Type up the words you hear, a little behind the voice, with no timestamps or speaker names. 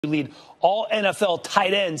You lead all NFL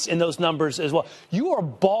tight ends in those numbers as well. You are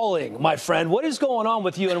balling, my friend. What is going on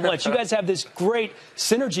with you and Wentz? You guys have this great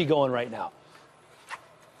synergy going right now.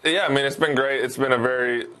 Yeah, I mean, it's been great. It's been a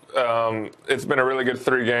really good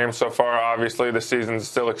 3 games so far. Obviously, the season's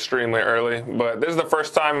still extremely early, but this is the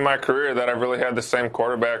first time in my career that I've really had the same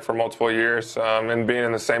quarterback for multiple years, and being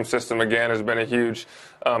in the same system again has been a huge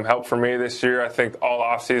help for me this year. I think all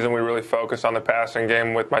offseason we really focused on the passing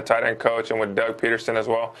game with my tight end coach and with Doug Peterson as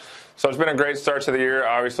well. So it's been a great start to the year.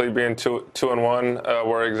 Obviously, being 2-1,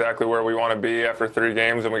 we're exactly where we want to be after 3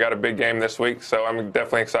 games, and we got a big game this week, so I'm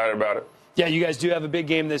definitely excited about it. Yeah, you guys do have a big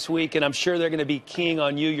game this week, and I'm sure they're going to be keying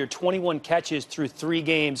on you. Your 21 catches through 3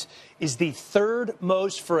 games is the 3rd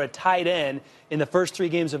most for a tight end in the first 3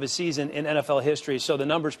 games of a season in NFL history. So the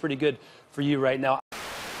number's pretty good for you right now.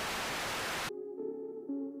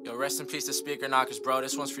 Yo, rest in peace to Speaker Knockers, bro.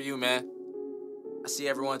 This one's for you, man. I see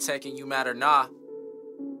everyone taking you mad or nah.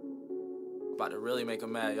 About to really make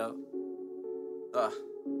them mad, yo.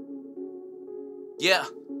 Yeah.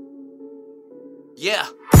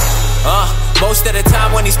 Most of the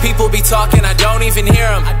time when these people be talking, I don't even hear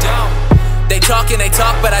them. They talk,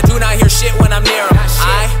 but I do not hear shit when I'm near them.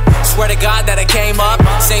 I swear to God that I came up.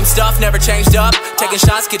 Same stuff, never changed up. Taking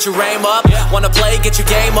shots, get your aim up. Wanna play, get your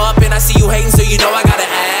game up. And I see you hating, so you know I gotta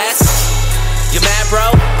ask. You mad, bro?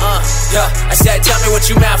 Yeah. I said, tell me what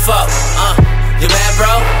you mad for. You mad,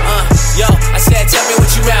 bro? Yo, I said, tell me what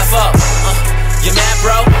you mad for. You mad,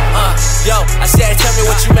 bro? Yo, I said, tell me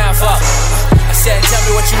what you mad for. I said, tell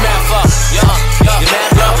me what you mad for. You mad,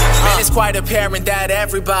 bro? Man, it's quite apparent that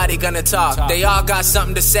everybody gonna talk. They all got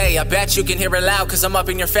something to say. I bet you can hear it loud, cause I'm up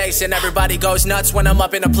in your face. And everybody goes nuts when I'm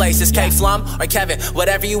up in a place. It's K, Flum, or Kevin,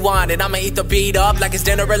 whatever you want. And I'ma eat the beat up like it's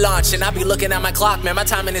dinner or lunch. And I be looking at my clock, man, my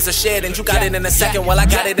timing is a shit. And you got it in a second, well I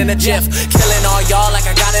got it in a jiff. Killing all y'all like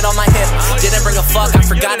I got it on my hip. Didn't bring a fuck, I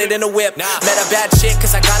forgot it in a whip. Met a bad chick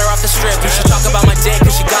cause I got her off the strip. You should talk about my dick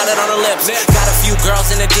cause she got it on her lips. Got a few girls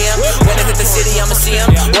in the DM. When I hit the city, I'ma see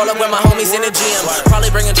them. Roll up with my homies in the gym. Probably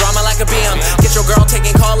bringing drama like a BM. Get your girl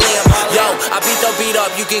taking call Liam. Yo, I beat the beat up,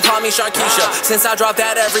 you can call me Sharkeisha. Since I dropped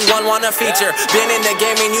that, everyone wanna feature. Been in the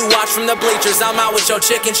game and you watch from the bleachers. I'm out with your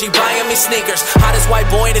chick and she buying me sneakers. Hottest white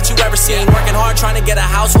boy that you ever seen. Working hard trying to get a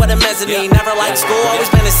house with a mezzanine. Never liked school, always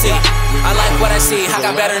been a C. I like what I see, I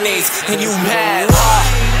got better needs. And you mad?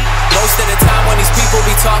 Most of the time when these people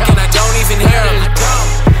be talking, I don't even hear them.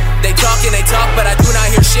 They talk, but I do not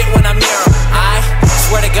hear shit when I'm near them. I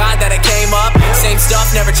swear to God that I came up. Same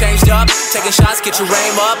stuff, never changed up. Taking shots, get your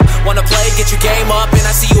aim up. Wanna play, get your game up. And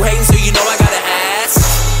I see you hating, so you know I gotta ask.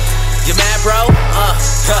 You mad, bro?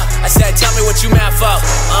 I said, tell me what you mad for.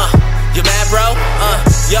 You mad, bro?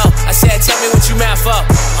 Yo, I said, tell me what you mad for.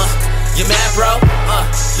 You mad, bro?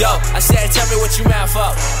 Yo, I said, tell me what you mad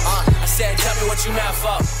for. I said, tell me what you mad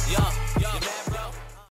for. Yo.